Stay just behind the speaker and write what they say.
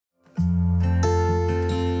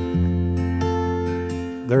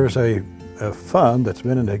There's a fund that's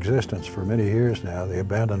been in existence for many years now, the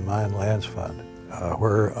Abandoned Mine Lands Fund,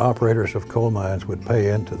 where operators of coal mines would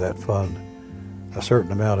pay into that fund a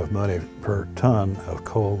certain amount of money per ton of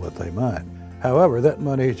coal that they mine. However, that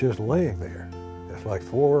money is just laying there. It's like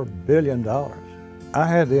 $4 billion. I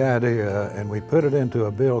had the idea, and we put it into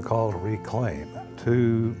a bill called Reclaim,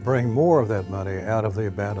 to bring more of that money out of the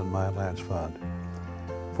Abandoned Mine Lands Fund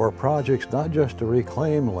for projects not just to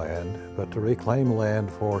reclaim land, but to reclaim land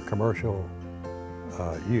for commercial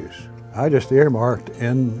use. I just earmarked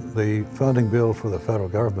in the funding bill for the federal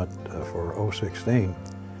government for 2016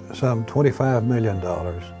 some $25 million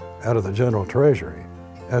out of the General Treasury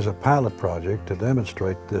as a pilot project to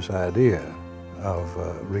demonstrate this idea of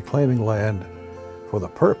reclaiming land for the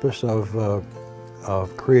purpose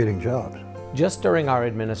of creating jobs. Just during our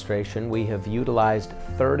administration, we have utilized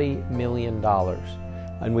 $30 million,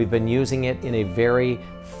 and we've been using it in a very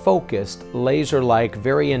focused, laser-like,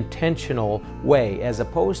 very intentional way. As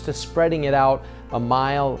opposed to spreading it out a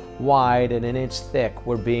mile wide and an inch thick,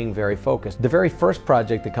 we're being very focused. The very first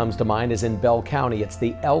project that comes to mind is in Bell County. It's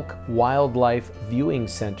the Elk Wildlife Viewing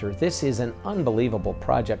Center. This is an unbelievable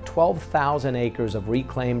project, 12,000 acres of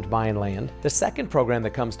reclaimed mine land. The second program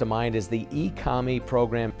that comes to mind is the EEC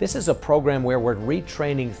program. This is a program where we're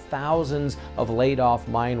retraining thousands of laid-off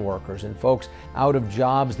mine workers and folks out of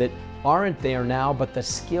jobs that aren't there now, but the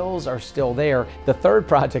skills are still there. The third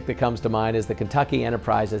project that comes to mind is the Kentucky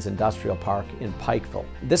Enterprises Industrial Park in Pikeville.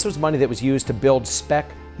 This was money that was used to build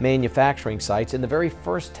spec manufacturing sites, and the very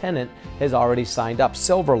first tenant has already signed up,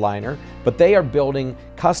 Silverliner, but they are building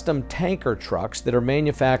custom tanker trucks that are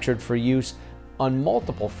manufactured for use on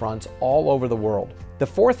multiple fronts all over the world. The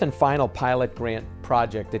fourth and final pilot grant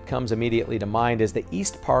project that comes immediately to mind is the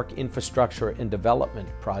East Park Infrastructure and Development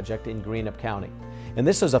Project in Greenup County. And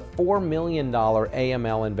this is a $4 million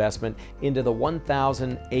AML investment into the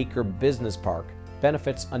 1,000-acre business park.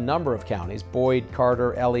 Benefits a number of counties: Boyd,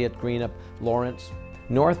 Carter, Elliott, Greenup, Lawrence.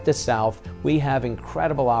 North to south, we have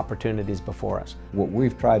incredible opportunities before us. What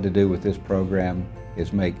we've tried to do with this program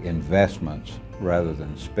is make investments rather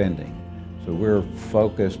than spending. So we're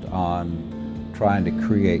focused on trying to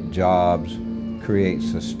create jobs, create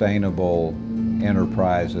sustainable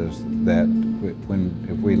enterprises that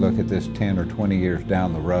if we look at this 10 or 20 years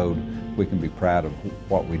down the road, we can be proud of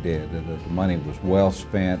what we did, that the money was well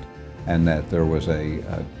spent and that there was a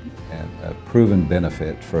proven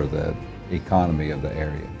benefit for the economy of the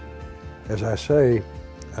area. As I say,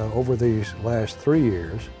 over these last 3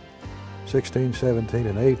 years, 16, 17,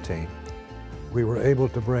 and 18, we were able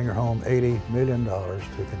to bring home $80 million to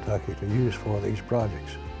Kentucky to use for these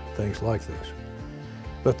projects, things like this.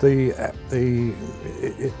 But it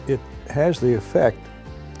has the effect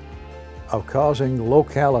of causing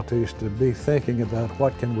localities to be thinking about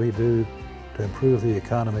what can we do to improve the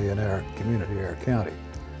economy in our community, our county.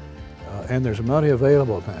 And there's money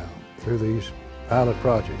available now through these pilot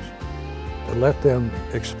projects to let them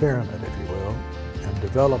experiment, if you will, and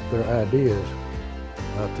develop their ideas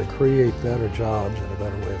to create better jobs and a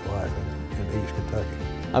better way of life in East Kentucky.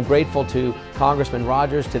 I'm grateful to Congressman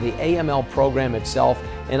Rogers, to the AML program itself,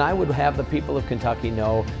 and I would have the people of Kentucky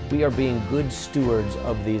know we are being good stewards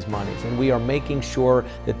of these monies, and we are making sure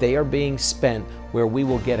that they are being spent where we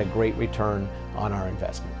will get a great return on our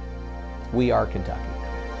investment. We are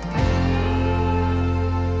Kentucky.